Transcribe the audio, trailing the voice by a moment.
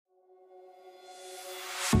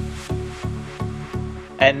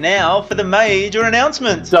And now for the major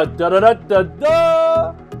announcements. Da, da, da, da, da,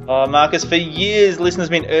 da. Oh, Marcus, for years, listeners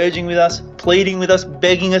have been urging with us, pleading with us,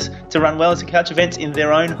 begging us to run Wellness Couch events in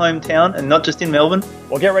their own hometown and not just in Melbourne.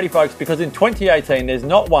 Well, get ready, folks, because in 2018, there's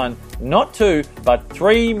not one, not two, but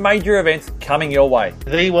 3 major events coming your way.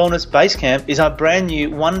 The Wellness Base Camp is our brand new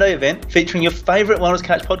one-day event featuring your favourite Wellness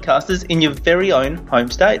Couch podcasters in your very own home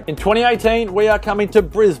state. In 2018, we are coming to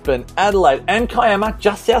Brisbane, Adelaide and Kiama,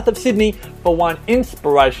 just south of Sydney, for one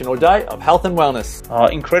inspirational day of health and wellness. Oh,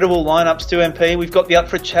 incredible lineups to MP. We've got the Up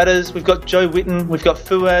for Chatters, we've got Joe Witten, we've got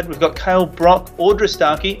Fuad, we've got Cale Brock, Audra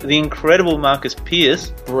Starkey, the incredible Marcus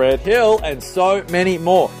Pearce, Brett Hill, and so many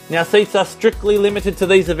more. Now, seats are strictly limited to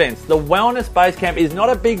these events. The Wellness Base Camp is not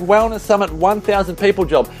a big Wellness Summit 1,000 people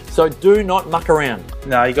job, so do not muck around.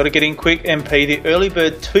 No, you got to get in quick, MP. The early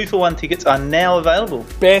bird 2-for-1 tickets are now available.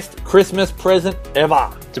 Best Christmas present ever.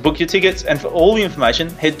 To book your tickets and for all the information,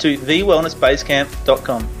 head to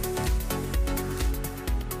thewellnessbasecamp.com.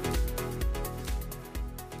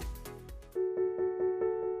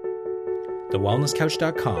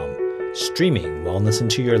 TheWellnessCouch.com, streaming wellness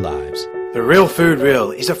into your lives. The Real Food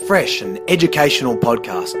Real is a fresh and educational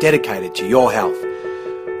podcast dedicated to your health.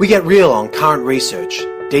 We get real on current research,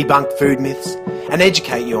 debunk food myths, and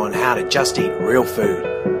educate you on how to just eat real food.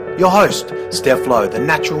 Your host, Steph Lowe, the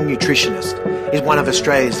natural nutritionist, is one of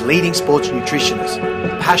Australia's leading sports nutritionists,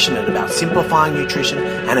 passionate about simplifying nutrition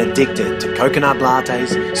and addicted to coconut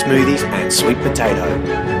lattes, smoothies, and sweet potato.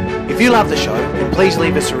 If you love the show, then please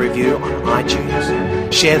leave us a review on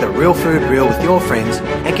iTunes. Share the Real Food Real with your friends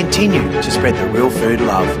and continue to spread the real food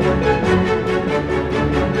love.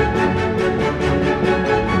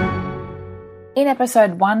 In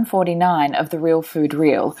episode 149 of The Real Food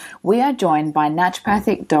Real, we are joined by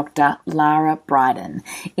naturopathic Dr. Lara Briden.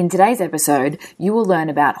 In today's episode, you will learn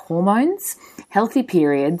about hormones, healthy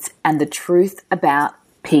periods, and the truth about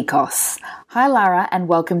PCOS. Hi, Lara, and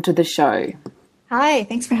welcome to the show. Hi,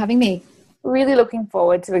 thanks for having me. Really looking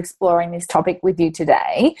forward to exploring this topic with you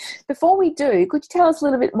today. Before we do, could you tell us a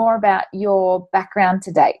little bit more about your background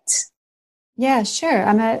to date? Yeah, sure.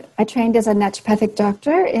 I trained as a naturopathic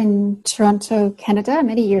doctor in Toronto, Canada,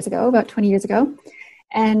 many years ago, about 20 years ago.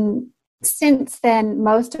 And since then,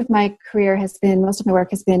 most of my work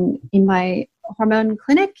has been in my hormone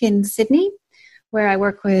clinic in Sydney, where I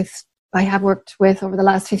have worked with over the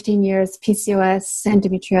last 15 years, PCOS,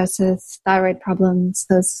 endometriosis, thyroid problems,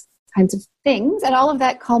 those kinds of things. And all of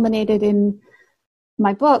that culminated in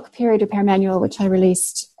my book, Period Repair Manual, which I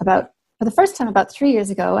released for the first time about 3 years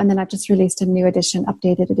ago. And then I've just released a new edition,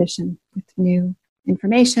 updated edition with new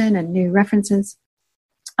information and new references.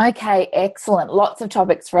 Okay, excellent. Lots of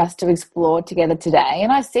topics for us to explore together today.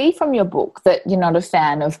 And I see from your book that you're not a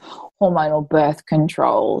fan of hormonal birth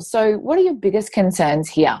control. So what are your biggest concerns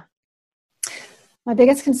here? My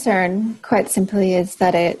biggest concern, quite simply, is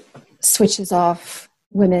that it switches off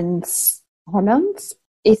women's hormones,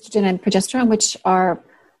 estrogen and progesterone, which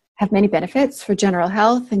have many benefits for general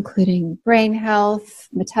health, including brain health,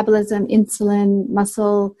 metabolism, insulin,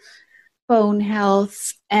 muscle, bone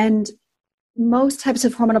health. And most types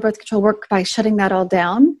of hormonal birth control work by shutting that all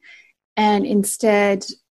down and instead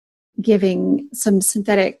giving some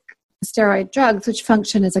synthetic steroid drugs, which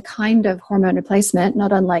function as a kind of hormone replacement,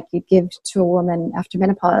 not unlike you'd give to a woman after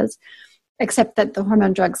menopause, except that the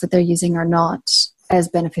hormone drugs that they're using are not as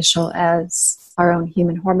beneficial as our own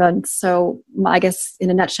human hormones. So I guess in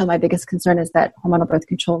a nutshell, my biggest concern is that hormonal birth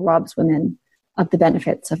control robs women of the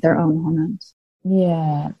benefits of their own hormones.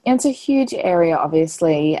 Yeah, and it's a huge area,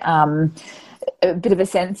 obviously, a bit of a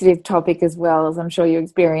sensitive topic as well, as I'm sure you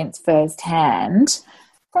experience firsthand.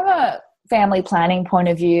 From a family planning point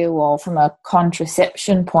of view or from a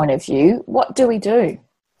contraception point of view, what do we do?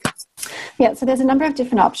 Yeah, so there's a number of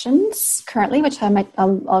different options currently, which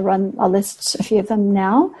I'll list a few of them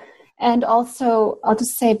now. And also, I'll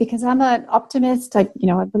just say, because I'm an optimist, I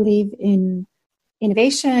believe in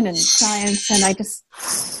innovation and science, and I just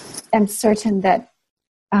am certain that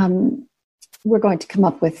we're going to come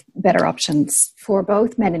up with better options for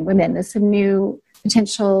both men and women. There's some new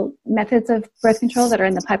potential methods of birth control that are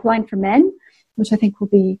in the pipeline for men, which I think will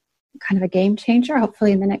be kind of a game changer,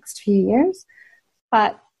 hopefully in the next few years.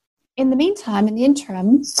 But in the meantime, in the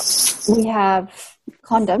interim, we have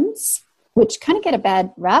condoms, which kind of get a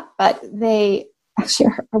bad rap, but they actually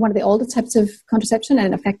are one of the oldest types of contraception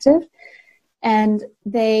and effective. And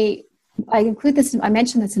I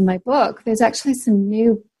mentioned this in my book. There's actually some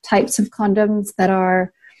new types of condoms that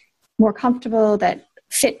are more comfortable, that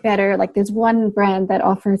fit better. Like there's one brand that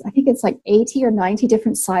offers, I think it's like 80 or 90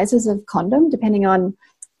 different sizes of condom, depending on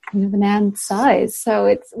the man's size. So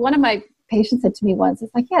it's one of my patient said to me once,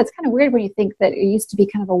 it's like, yeah, it's kind of weird when you think that it used to be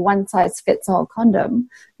kind of a one-size-fits-all condom.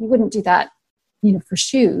 You wouldn't do that, for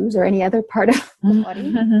shoes or any other part of the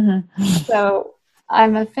body. So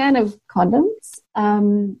I'm a fan of condoms.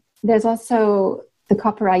 There's also the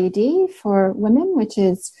copper IUD for women, which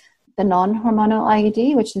is the non-hormonal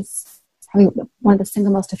IUD, which is probably one of the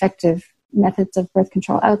single most effective methods of birth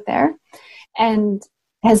control out there, and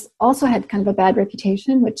has also had kind of a bad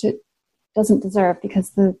reputation, which it doesn't deserve,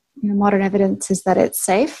 because the modern evidence is that it's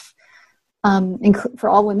safe for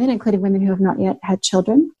all women, including women who have not yet had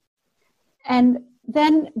children. And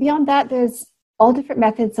then beyond that, there's all different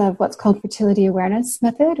methods of what's called fertility awareness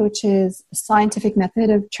method, which is a scientific method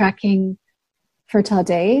of tracking fertile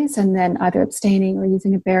days and then either abstaining or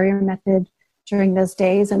using a barrier method during those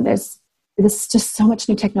days. And there's just so much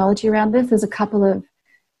new technology around this. There's a couple of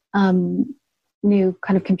new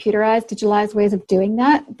kind of computerized, digitalized ways of doing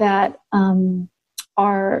that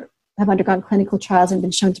have undergone clinical trials and been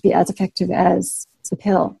shown to be as effective as the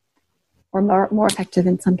pill, or more effective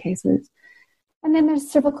in some cases. And then there's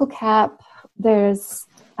cervical cap. There's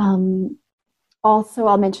also,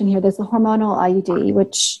 I'll mention here, there's the hormonal IUD,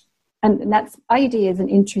 and that's IUD is an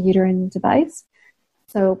intrauterine device,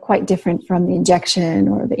 so quite different from the injection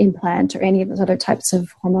or the implant or any of those other types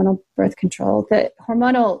of hormonal birth control. The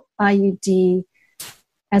hormonal IUD,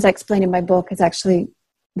 as I explained in my book, is actually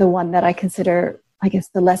the one that I consider, I guess,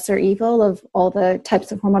 the lesser evil of all the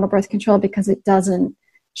types of hormonal birth control, because it doesn't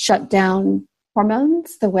shut down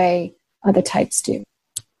hormones the way other types do.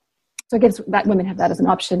 So it gives that women have that as an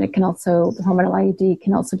option. It can also, the hormonal IUD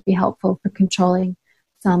can also be helpful for controlling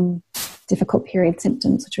some difficult period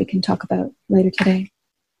symptoms, which we can talk about later today.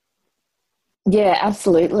 Yeah,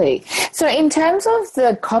 absolutely. So in terms of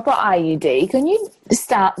the copper IUD, can you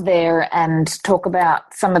start there and talk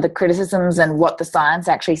about some of the criticisms and what the science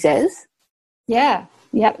actually says? Yeah.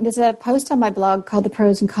 There's a post on my blog called The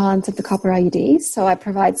Pros and Cons of the Copper IUD. So I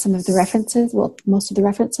provide some of the references, most of the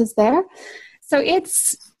references there. So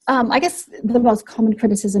it's, I guess the most common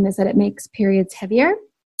criticism is that it makes periods heavier.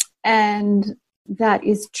 And that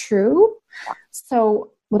is true.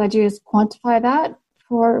 So what I do is quantify that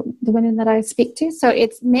for the women that I speak to. So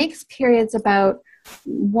it makes periods about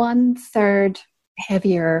 1/3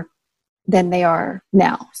 heavier than they are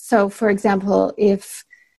now. So for example, if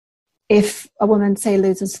a woman, say,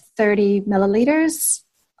 loses 30 milliliters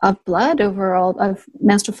of blood overall, of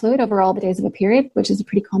menstrual fluid over all the days of a period, which is a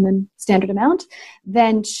pretty common standard amount,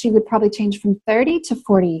 then she would probably change from 30 to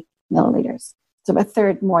 40 milliliters. So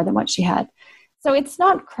 1/3 more than what she had. So it's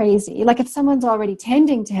not crazy. Like if someone's already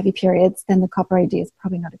tending to heavy periods, then the copper IUD is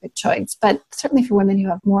probably not a good choice. But certainly for women who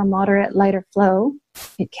have more moderate, lighter flow,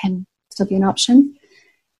 it can still be an option.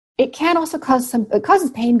 It can also it causes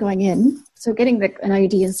pain going in. So getting an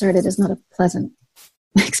IUD inserted is not a pleasant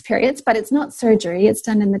experience, but it's not surgery. It's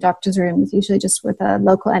done in the doctor's room. It's usually just with a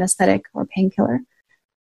local anesthetic or painkiller.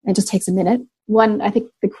 It just takes a minute. I think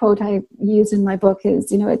the quote I use in my book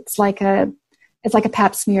is, it's like a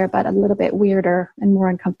pap smear, but a little bit weirder and more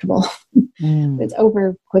uncomfortable. It's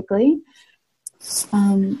over quickly.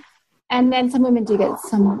 And then some women do get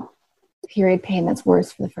some period pain that's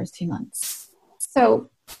worse for the first few months. So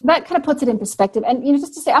that kind of puts it in perspective. And,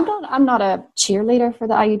 just to say, I'm not a cheerleader for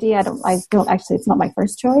the IUD. I don't actually, it's not my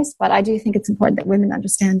first choice, but I do think it's important that women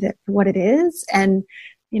understand it for what it is and,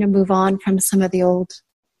 move on from some of the old,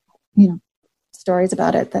 stories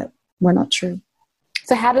about it that were not true.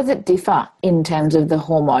 So how does it differ in terms of the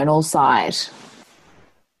hormonal side?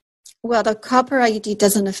 Well, the copper IUD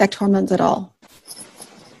doesn't affect hormones at all.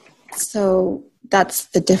 So that's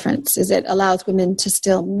the difference, is it allows women to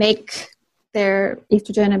still make their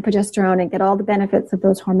estrogen and progesterone and get all the benefits of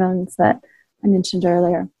those hormones that I mentioned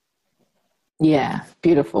earlier. Yeah,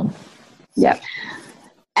 beautiful. Yeah.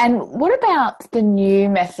 And what about the new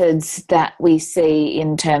methods that we see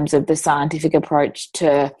in terms of the scientific approach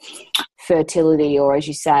to fertility, or as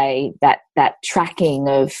you say, that tracking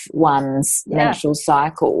of one's menstrual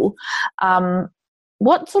cycle?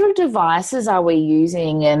 What sort of devices are we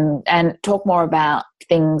using, and talk more about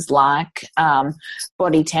things like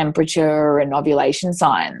body temperature and ovulation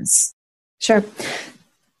signs? Sure.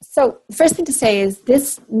 So first thing to say is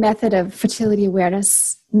this method of fertility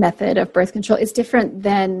awareness method of birth control is different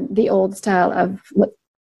than the old style of what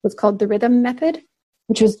was called the rhythm method,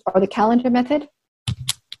 or the calendar method,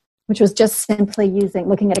 which was just simply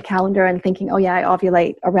looking at a calendar and thinking, oh yeah, I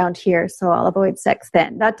ovulate around here, so I'll avoid sex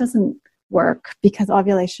then. That doesn't work, because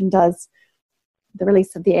ovulation the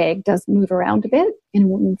release of the egg does move around a bit in a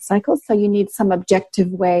woman's cycle. So you need some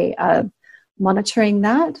objective way of monitoring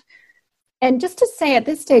that. And just to say at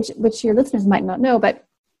this stage, which your listeners might not know, but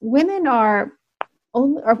women are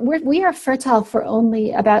we are fertile for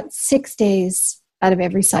only about 6 days out of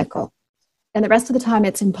every cycle. And the rest of the time,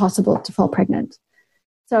 it's impossible to fall pregnant.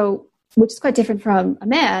 So, which is quite different from a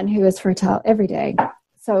man who is fertile every day.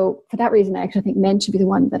 So for that reason, I actually think men should be the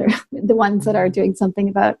ones that are doing something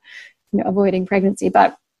about, avoiding pregnancy.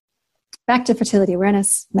 But back to fertility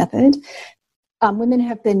awareness method, women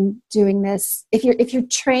have been doing this. If you're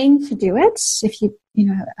trained to do it, if you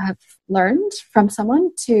have learned from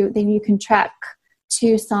someone then you can track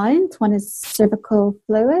 2 signs. One is cervical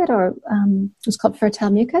fluid, or what's called fertile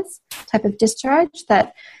mucus, type of discharge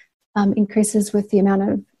that increases with the amount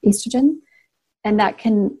of estrogen, and that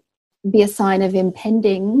can be a sign of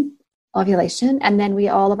impending ovulation. And then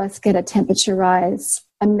all of us get a temperature rise,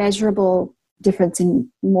 a measurable difference in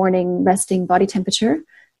morning resting body temperature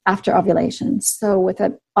after ovulation. So with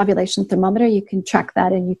an ovulation thermometer, you can track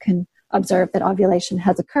that and you can observe that ovulation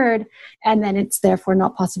has occurred, and then it's therefore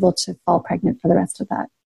not possible to fall pregnant for the rest of that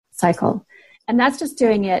cycle. And that's just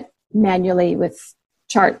doing it manually with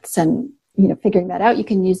charts and figuring that out. You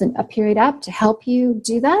can use a period app to help you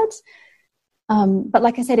do that. But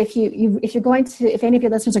like I said, if any of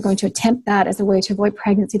your listeners are going to attempt that as a way to avoid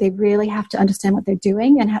pregnancy, they really have to understand what they're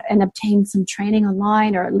doing and obtain some training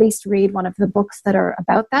online, or at least read one of the books that are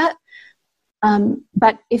about that.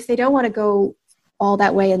 But if they don't want to go all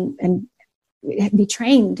that way and be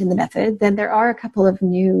trained in the method, then there are a couple of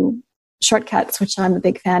new shortcuts, which I'm a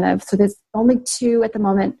big fan of. So there's only 2 at the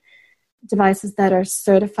moment devices that are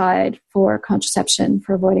certified for contraception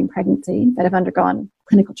for avoiding pregnancy that have undergone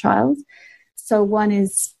clinical trials. So one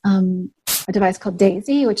is a device called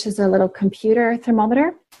Daisy, which is a little computer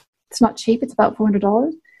thermometer. It's not cheap. It's about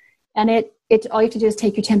 $400. And it all you have to do is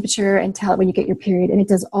take your temperature and tell it when you get your period. And it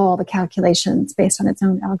does all the calculations based on its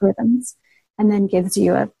own algorithms, and then gives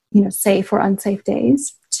you a safe or unsafe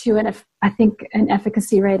days to I think an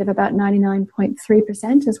efficacy rate of about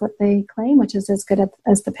 99.3% is what they claim, which is as good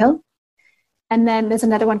as the pill. And then there's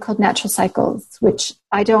another one called Natural Cycles, which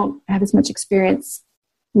I don't have as much experience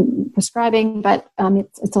prescribing, but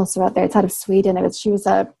it's also out there. It's out of Sweden. She was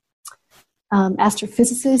a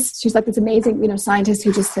astrophysicist. She's like this amazing, scientist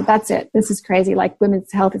who just said, "That's it. This is crazy. Like,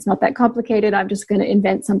 women's health is not that complicated. I'm just going to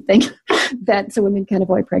invent something so women can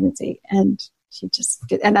avoid pregnancy." And she just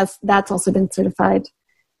did, and that's also been certified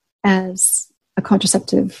as a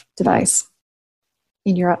contraceptive device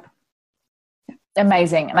in Europe.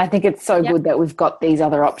 Amazing. And I think it's so good that we've got these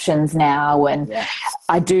other options now. And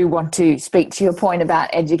I do want to speak to your point about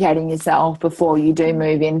educating yourself before you do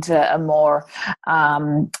move into a more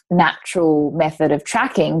natural method of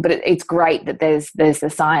tracking. But it's great that there's the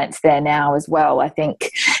science there now as well. I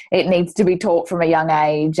think it needs to be taught from a young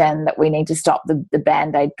age, and that we need to stop the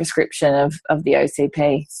Band-Aid prescription of the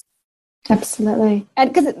OCP. Absolutely.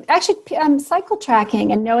 And because actually cycle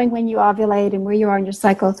tracking and knowing when you ovulate and where you are in your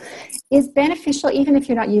cycle is beneficial, even if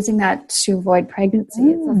you're not using that to avoid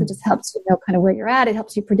pregnancy. It also just helps you know kind of where you're at. It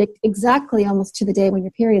helps you predict exactly almost to the day when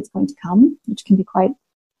your period's going to come, which can be quite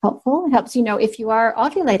helpful. It helps you know if you are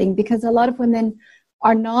ovulating, because a lot of women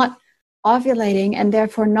are not ovulating and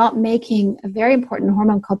therefore not making a very important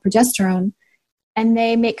hormone called progesterone. And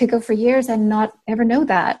they could go for years and not ever know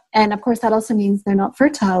that. And of course, that also means they're not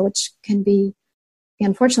fertile, which can be,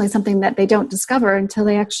 unfortunately, something that they don't discover until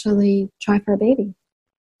they actually try for a baby.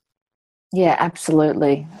 Yeah,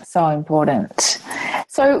 absolutely. So important.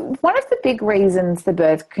 So one of the big reasons the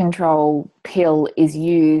birth control pill is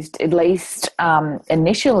used, at least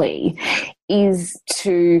initially, is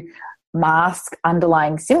to mask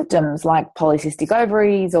underlying symptoms like polycystic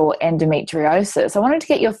ovaries or endometriosis. I wanted to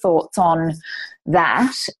get your thoughts on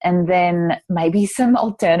that, and then maybe some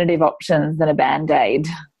alternative options than a Band-Aid.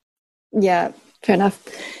 Yeah, fair enough.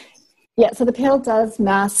 Yeah, so the pill does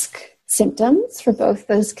mask symptoms for both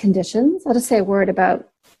those conditions. I'll just say a word about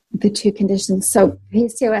the two conditions. So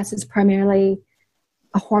PCOS is primarily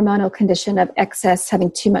a hormonal condition of excess,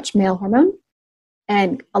 having too much male hormone,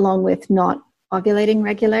 and along with not ovulating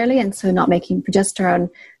regularly and so not making progesterone.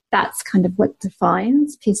 That's kind of what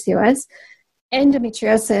defines PCOS.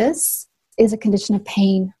 Endometriosis is a condition of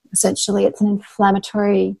pain, essentially. It's an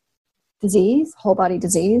inflammatory disease, whole body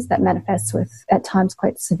disease that manifests with, at times,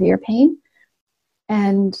 quite severe pain.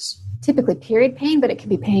 And typically period pain, but it can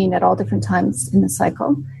be pain at all different times in the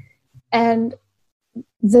cycle. And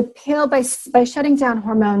the pill, by shutting down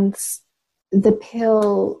hormones, the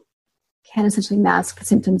pill can essentially mask the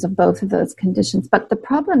symptoms of both of those conditions. But the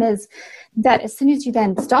problem is that as soon as you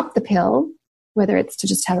then stop the pill, whether it's to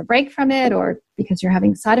just have a break from it or because you're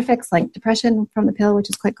having side effects like depression from the pill, which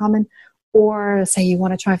is quite common, or say you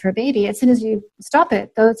want to try for a baby, as soon as you stop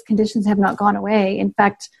it, those conditions have not gone away. In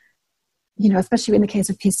fact, you know, especially in the case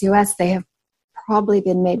of PCOS, they have probably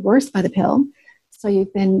been made worse by the pill. So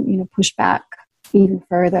you've been, pushed back even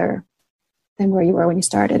further than where you were when you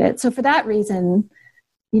started it. So for that reason,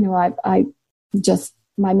 I just,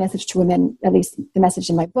 my message to women, at least the message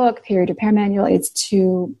in my book, Period Repair Manual, is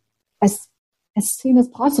to, as soon as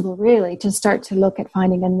possible, really, to start to look at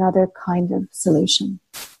finding another kind of solution,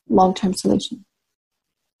 long-term solution.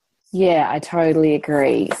 Yeah, I totally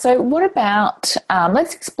agree. So what about,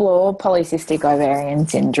 let's explore polycystic ovarian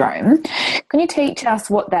syndrome. Can you teach us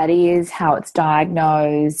what that is, how it's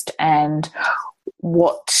diagnosed, and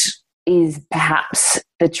what is perhaps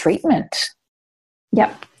the treatment?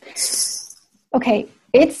 Yep. Okay.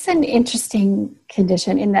 It's an interesting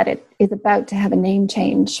condition in that it is about to have a name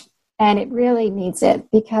change, and it really needs it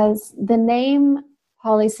because the name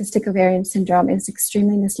polycystic ovarian syndrome is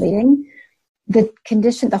extremely misleading. The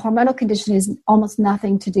condition, the hormonal condition, is almost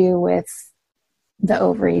nothing to do with the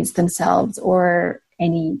ovaries themselves or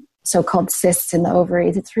any so-called cysts in the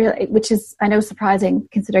ovaries. It's really, which is, I know, surprising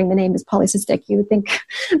considering the name is polycystic. You would think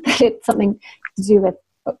that it's something to do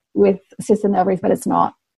with cysts in the ovaries, but it's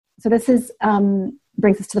not. So this is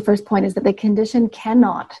brings us to the first point, is that the condition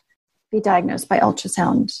cannot be diagnosed by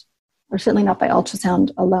ultrasound, or certainly not by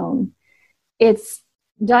ultrasound alone. It's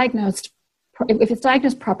diagnosed, if it's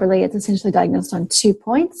diagnosed properly, it's essentially diagnosed on 2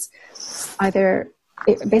 points, either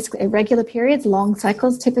basically irregular periods, long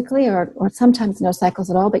cycles typically, or sometimes no cycles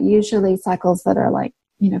at all, but usually cycles that are like,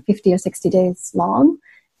 50 or 60 days long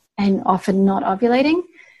and often not ovulating.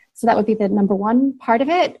 So that would be the number one part of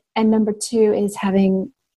it. And number two is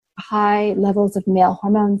having high levels of male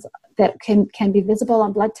hormones that can be visible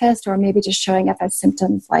on blood test, or maybe just showing up as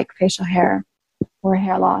symptoms like facial hair or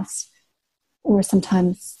hair loss, or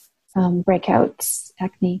sometimes breakouts,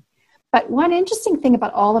 acne. But one interesting thing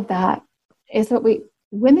about all of that is that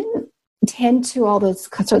women tend to all those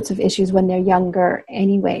sorts of issues when they're younger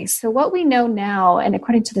anyway. So what we know now, and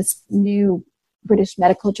according to this new British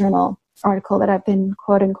Medical Journal article that I've been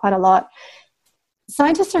quoting quite a lot,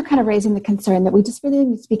 scientists are kind of raising the concern that we just really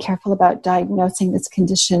need to be careful about diagnosing this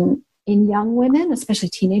condition in young women, especially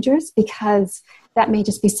teenagers, because that may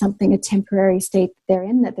just be something, a temporary state they're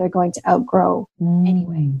in that they're going to outgrow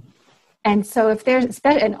anyway. And so if there's,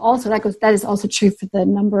 and also that is also true for the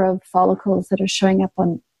number of follicles that are showing up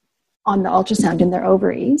on the ultrasound in their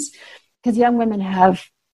ovaries, because young women have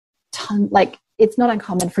it's not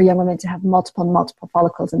uncommon for young women to have multiple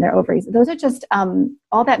follicles in their ovaries. Those are just,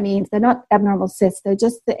 all that means, they're not abnormal cysts. They're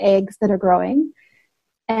just the eggs that are growing,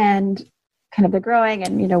 and kind of they're growing,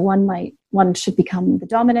 and, one should become the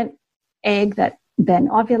dominant egg that then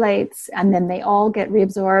ovulates, and then they all get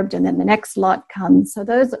reabsorbed, and then the next lot comes. So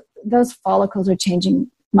those follicles are changing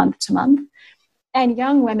month to month. And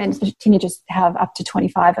young women, especially teenagers, have up to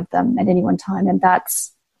 25 of them at any one time, and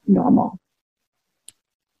that's normal.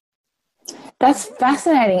 That's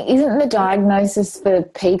fascinating. Isn't the diagnosis for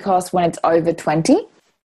PCOS when it's over 20?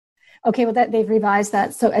 Okay, well, they've revised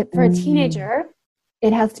that. So for a teenager,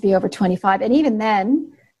 it has to be over 25. And even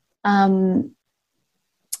then, an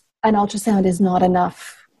ultrasound is not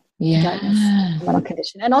enough to diagnose a hormonal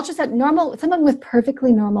condition. An ultrasound, someone with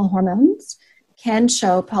perfectly normal hormones can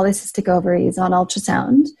show polycystic ovaries on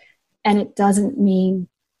ultrasound, and it doesn't mean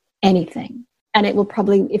anything. And it will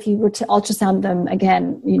probably, if you were to ultrasound them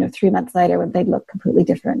again, 3 months later, they'd look completely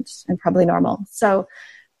different and probably normal. So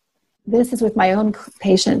this is with my own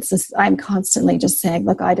patients. I'm constantly just saying,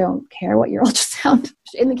 look, I don't care what your ultrasound.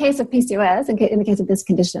 In the case of PCOS, in the case of this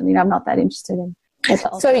condition, I'm not that interested in.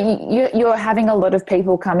 So you're having a lot of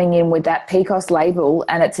people coming in with that PCOS label,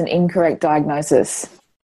 and it's an incorrect diagnosis.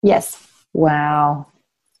 Yes. Wow.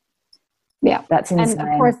 Yeah. That's insane. And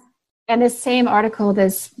of course, and this same article,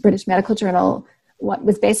 this British Medical Journal, what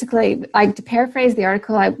was basically, to paraphrase the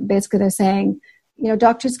article, they're saying,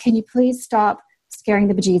 doctors, can you please stop scaring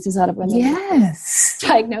the bejesus out of women? Yes.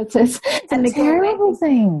 Diagnosis. And a terrible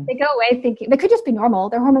thing. They go away thinking, they could just be normal.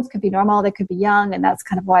 Their hormones could be normal. They could be young. And that's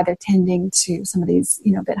kind of why they're tending to some of these,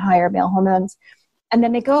 a bit higher male hormones. And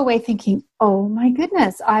then they go away thinking, oh my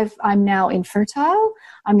goodness, I'm now infertile.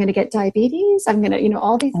 I'm going to get diabetes. I'm going to,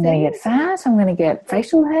 all these things. I'm going to get fat. I'm going to get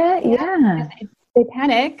facial hair. Yeah. They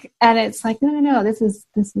panic, and it's like, no, this is.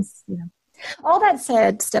 All that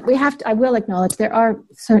said, Steph, I will acknowledge there are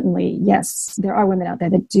certainly, yes, there are women out there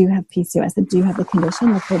that do have PCOS, that do have the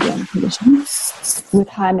condition, the Caribbean condition, with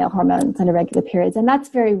high male hormones and irregular periods. And that's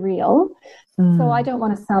very real. So I don't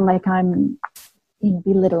want to sound like I'm,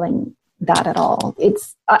 belittling that at all.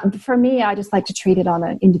 It's for me, I just like to treat it on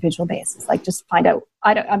an individual basis, like just find out.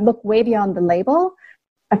 I look way beyond the label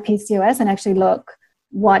of PCOS and actually look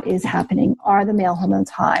what is happening. Are the male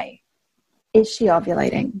hormones high? Is she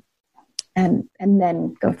ovulating? And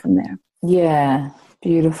then go from there. Yeah,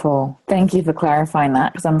 beautiful. Thank you for clarifying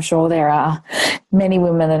that, because I'm sure there are many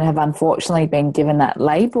women that have unfortunately been given that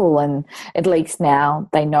label, and at least now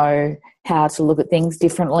they know how to look at things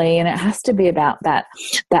differently, and it has to be about that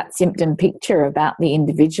symptom picture, about the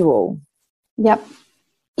individual. Yep.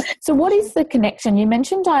 So what is the connection? You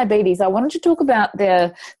mentioned diabetes. I wanted to talk about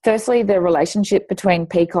firstly the relationship between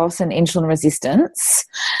PCOS and insulin resistance,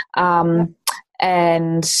 and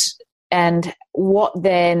what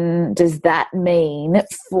then does that mean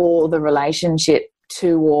for the relationship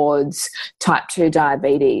towards type 2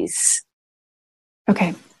 diabetes?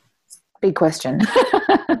 Okay. Big question.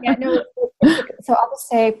 Yeah, no, so I'll just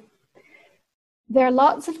say there are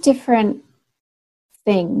lots of different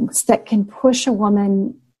things that can push a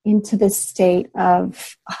woman into this state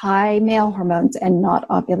of high male hormones and not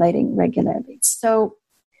ovulating regularly. So,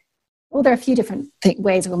 well, there are a few different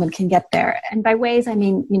ways a woman can get there. And by ways, I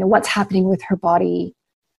mean, what's happening with her body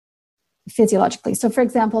physiologically. So, for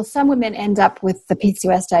example, some women end up with the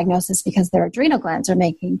PCOS diagnosis because their adrenal glands are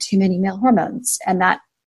making too many male hormones. And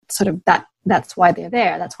that's why they're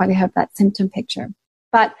there. That's why they have that symptom picture.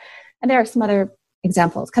 And there are some other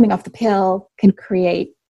examples. Coming off the pill can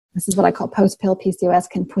create, this is what I call post-pill PCOS,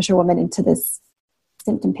 can push a woman into this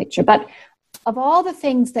symptom picture. But of all the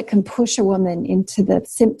things that can push a woman into the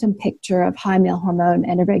symptom picture of high male hormone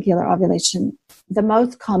and irregular ovulation, the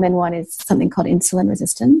most common one is something called insulin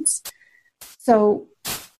resistance. So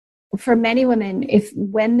for many women,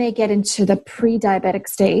 when they get into the pre-diabetic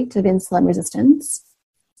state of insulin resistance,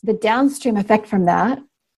 the downstream effect from that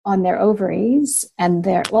on their ovaries and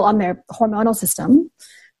on their hormonal system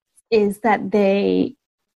is that they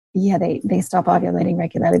stop ovulating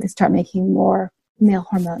regularly. They start making more male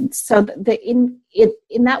hormones. So in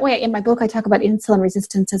that way, in my book, I talk about insulin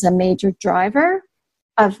resistance as a major driver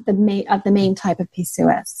of the main type of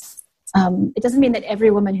PCOS. It doesn't mean that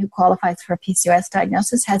every woman who qualifies for a PCOS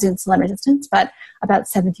diagnosis has insulin resistance, but about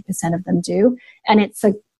 70% of them do. And it's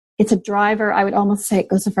a driver. I would almost say it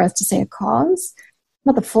goes so far as to say a cause,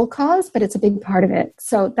 not the full cause, but it's a big part of it.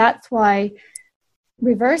 So that's why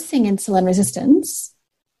reversing insulin resistance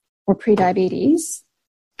or prediabetes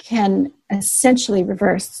can essentially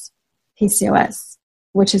reverse PCOS,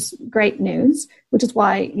 which is great news, which is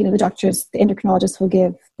why, the endocrinologists will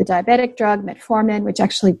give the diabetic drug, metformin, which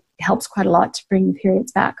actually helps quite a lot to bring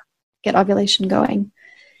periods back, get ovulation going.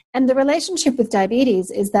 And the relationship with diabetes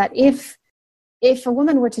is that if a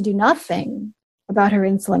woman were to do nothing about her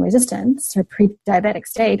insulin resistance, her pre-diabetic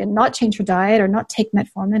state, and not change her diet or not take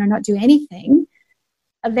metformin or not do anything,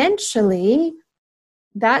 eventually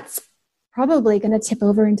that's probably going to tip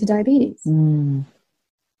over into diabetes.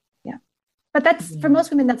 Yeah. But that's, for most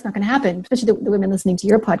women, that's not going to happen, especially the women listening to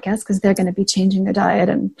your podcast, because they're going to be changing their diet.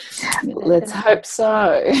 And let's hope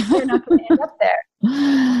so. They're not going to end up there.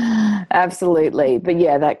 Absolutely. But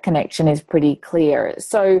yeah, that connection is pretty clear.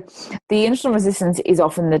 So the insulin resistance is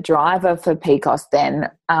often the driver for PCOS then,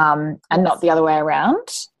 and not the other way around?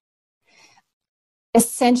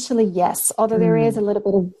 Essentially, yes. Although there is a little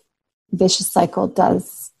bit of vicious cycle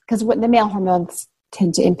because the male hormones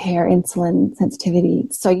tend to impair insulin sensitivity.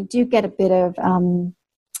 So you do get a bit of,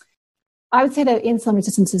 I would say that insulin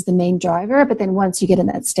resistance is the main driver, but then once you get in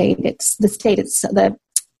that state, it's the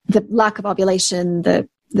lack of ovulation, the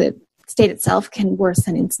state itself can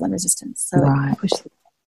worsen insulin resistance. So right.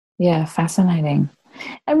 Yeah, fascinating.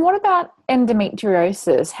 And what about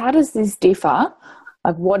endometriosis? How does this differ?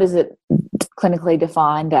 Like, what is it clinically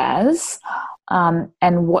defined as?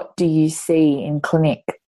 And what do you see in clinic?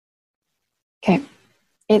 Okay.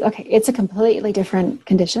 It's a completely different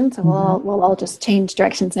condition, so we'll all just change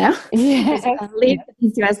directions now. Yes. Leave the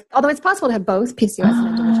PCOS, although it's possible to have both PCOS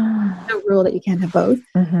and endometriosis. No rule that you can't have both.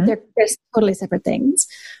 They're totally separate things.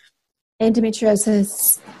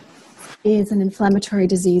 Endometriosis is an inflammatory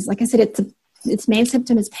disease. Like I said, its main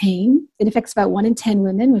symptom is pain. It affects about 1 in 10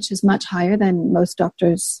 women, which is much higher than most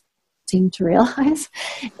doctors seem to realize.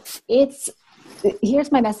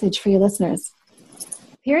 Here's my message for your listeners.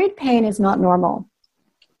 Period pain is not normal.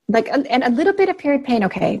 And a little bit of period pain,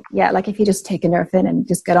 okay. Yeah, like if you just take a Nurofen and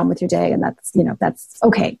just get on with your day, and that's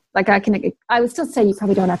okay. Like I would still say you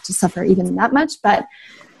probably don't have to suffer even that much, but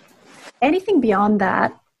anything beyond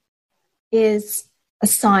that is a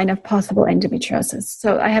sign of possible endometriosis.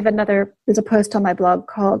 So I have there's a post on my blog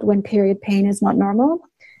called When Period Pain is Not Normal.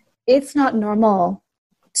 It's not normal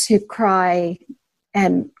to cry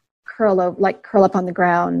and curl up on the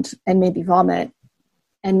ground and maybe vomit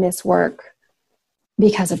and miss work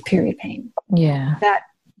because of period pain. Yeah.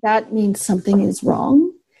 That means something is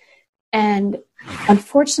wrong. And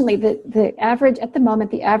unfortunately, the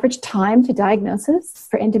average time to diagnosis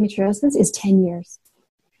for endometriosis is 10 years.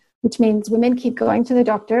 which means women keep going to the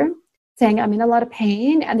doctor saying, I'm in a lot of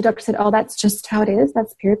pain. And the doctor said, oh, that's just how it is.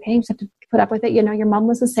 That's period pain. You just have to put up with it. You know, your mom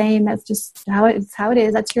was the same. That's just how it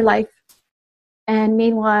is. That's your life. And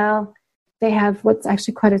meanwhile, they have what's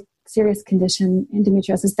actually quite a serious condition,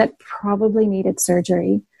 endometriosis, that probably needed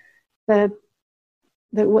surgery. The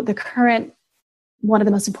current, one of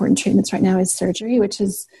the most important treatments right now is surgery, which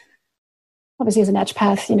is obviously as a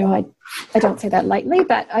naturopath, you know, I don't say that lightly,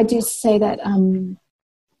 but I do say that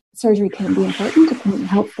surgery can be important. It can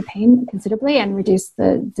help the pain considerably and reduce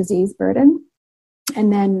the disease burden.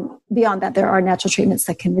 And then beyond that, there are natural treatments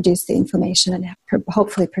that can reduce the inflammation and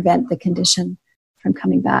hopefully prevent the condition from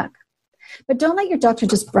coming back. But don't let your doctor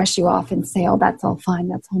just brush you off and say, oh, that's all fine,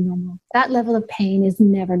 that's all normal. That level of pain is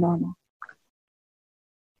never normal.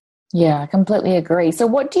 Yeah, I completely agree. So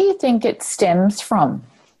what do you think it stems from?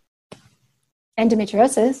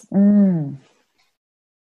 Endometriosis.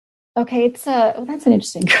 Okay, that's an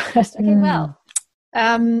interesting question. Okay, well,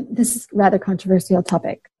 this is a rather controversial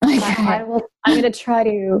topic. Okay. I'm going to try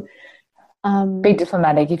to be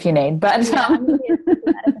diplomatic if you need, but yeah, I'm going to be as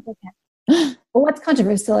diplomatic as I can. Well, what's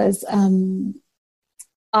controversial is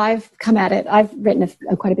I've come at it. I've written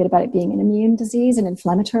quite a bit about it being an immune disease, an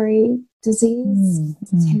inflammatory disease,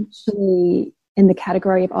 potentially in the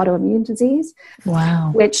category of autoimmune disease.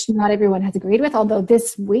 Wow. Which not everyone has agreed with, although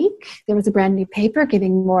this week there was a brand new paper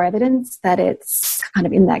giving more evidence that it's kind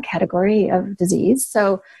of in that category of disease.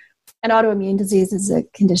 So an autoimmune disease is a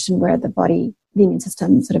condition where the immune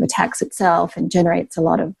system sort of attacks itself and generates a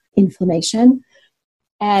lot of inflammation.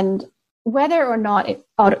 And whether or not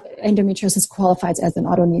endometriosis qualifies as an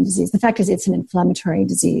autoimmune disease, the fact is it's an inflammatory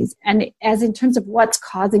disease. And as in terms of what's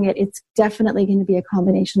causing it, it's definitely going to be a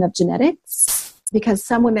combination of genetics, because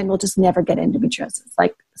some women will just never get endometriosis.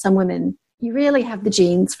 Like some women, you really have the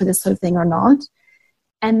genes for this sort of thing or not.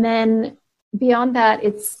 And then beyond that,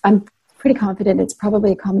 I'm pretty confident it's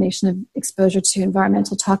probably a combination of exposure to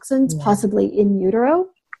environmental toxins, possibly in utero,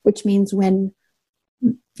 which means when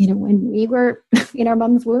we were in our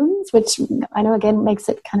mom's wombs, which I know again makes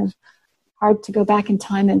it kind of hard to go back in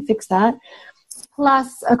time and fix that,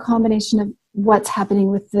 plus a combination of what's happening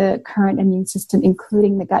with the current immune system,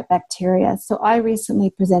 including the gut bacteria. So I recently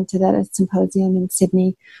presented at a symposium in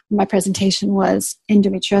Sydney. My presentation was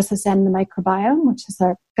endometriosis and the microbiome, which is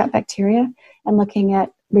our gut bacteria, and looking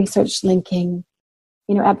at research linking,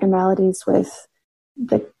 abnormalities with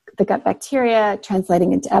the gut bacteria,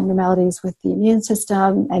 translating into abnormalities with the immune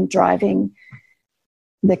system and driving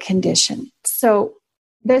the condition. So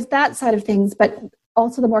there's that side of things, but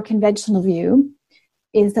also the more conventional view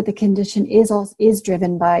is that the condition is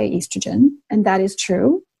driven by estrogen, and that is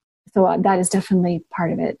true. So that is definitely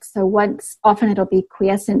part of it. So often it'll be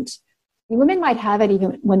quiescent. Women might have it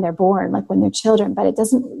even when they're born, like when they're children, but it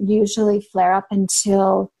doesn't usually flare up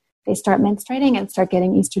until they start menstruating and start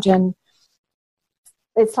getting estrogen.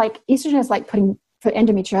 It's like estrogen is like for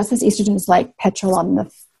endometriosis, estrogen is like petrol on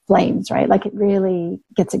the flames, right? Like it really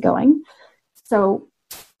gets it going. So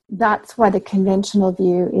that's why the conventional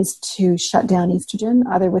view is to shut down estrogen,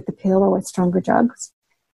 either with the pill or with stronger drugs.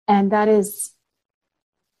 And that is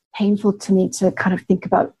painful to me to kind of think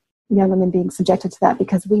about young women being subjected to that,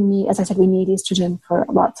 because we need estrogen for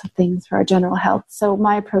lots of things for our general health. So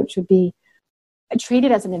my approach would be treat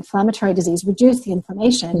it as an inflammatory disease, reduce the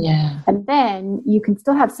inflammation, and then you can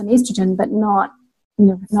still have some estrogen, but not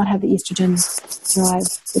have the estrogen drive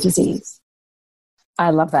the disease. I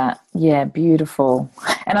love that. Yeah, beautiful.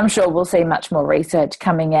 And I'm sure we'll see much more research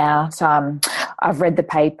coming out. I've read the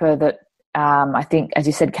paper that I think, as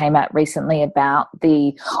you said, came out recently about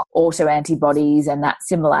the autoantibodies and that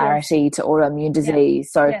similarity to autoimmune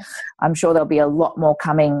disease. So I'm sure there'll be a lot more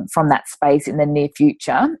coming from that space in the near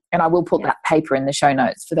future. And I will put that paper in the show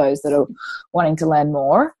notes for those that are wanting to learn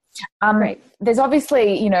more. There's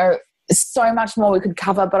obviously, so much more we could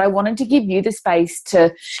cover, but I wanted to give you the space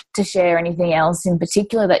to share anything else in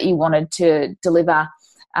particular that you wanted to deliver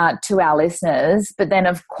to our listeners, but then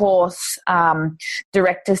of course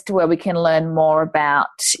direct us to where we can learn more about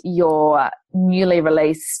your newly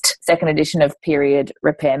released second edition of Period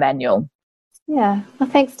Repair Manual. Yeah, well,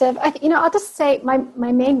 thanks, Deb. I'll just say my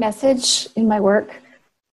main message in my work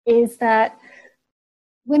is that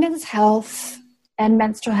women's health and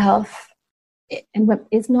menstrual health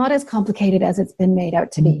is not as complicated as it's been made out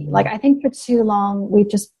to be. Like, I think for too long we've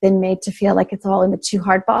just been made to feel like it's all in the too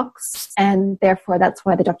hard box, and therefore that's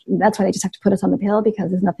why they just have to put us on the pill, because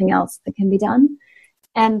there's nothing else that can be done.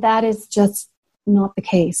 And that is just not the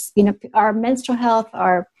case. Our menstrual health,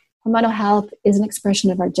 our hormonal health is an expression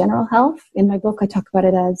of our general health. In my book, I talk about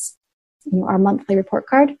it as our monthly report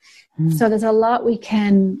card. So there's a lot we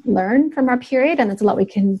can learn from our period, and there's a lot we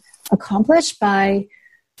can accomplish by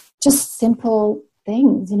just simple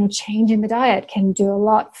things. Changing the diet can do a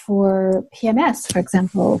lot for PMS, for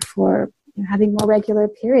example, for having more regular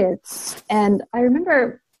periods. And I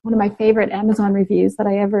remember one of my favorite Amazon reviews that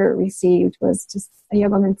I ever received was just a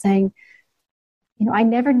young woman saying, I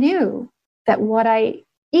never knew that what I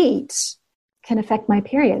eat can affect my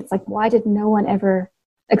periods. Like, why did no one ever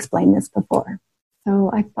explain this before?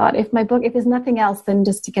 So I thought if there's nothing else than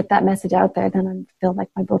just to get that message out there, then I feel like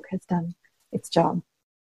my book has done its job.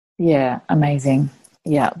 Yeah, amazing.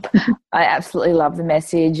 Yeah, I absolutely love the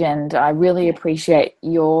message, and I really appreciate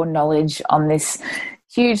your knowledge on this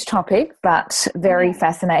huge topic, but very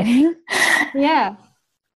fascinating. Yeah.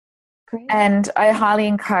 Great. And I highly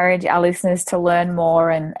encourage our listeners to learn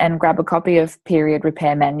more and grab a copy of Period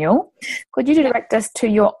Repair Manual. Could you direct us to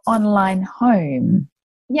your online home?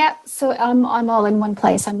 Yeah, so I'm all in one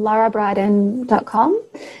place. I'm larabriden.com.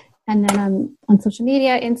 And then I'm on social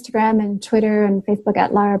media, Instagram and Twitter and Facebook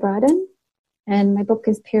at Lara Briden. And my book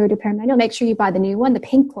is Period Repair Manual. Make sure you buy the new one, the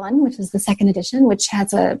pink one, which is the second edition, which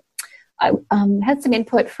has had some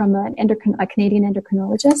input from a Canadian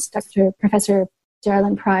endocrinologist, Professor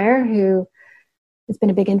Geraldine Pryor, who has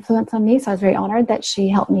been a big influence on me. So I was very honored that she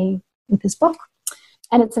helped me with this book.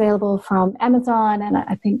 And it's available from Amazon. And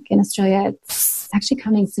I think in Australia, it's actually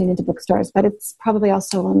coming soon into bookstores, but it's probably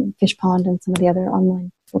also on Fish Pond and some of the other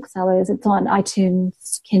online booksellers. It's on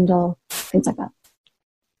iTunes, Kindle, things like that.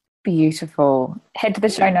 Beautiful. Head to the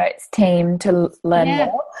show notes team to learn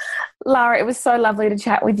more. Lara, it was so lovely to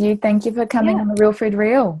chat with you. Thank you for coming on The Real Food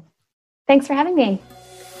Real. Thanks for having me.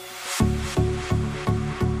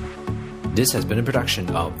 This has been a production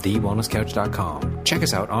of TheWellnessCouch.com. Check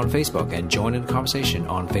us out on Facebook and join in the conversation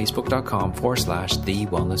on Facebook.com/The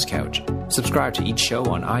Wellness Couch. Subscribe to each show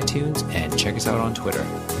on iTunes and check us out on Twitter.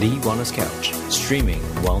 The Wellness Couch, streaming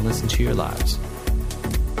wellness into your lives.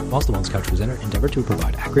 Whilst the Wellness Couch presenter endeavor to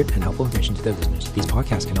provide accurate and helpful information to their listeners, these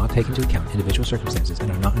podcasts cannot take into account individual circumstances and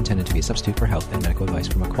are not intended to be a substitute for health and medical advice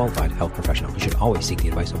from a qualified health professional. You should always seek the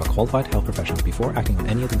advice of a qualified health professional before acting on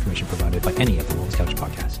any of the information provided by any of the Wellness Couch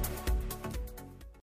podcasts.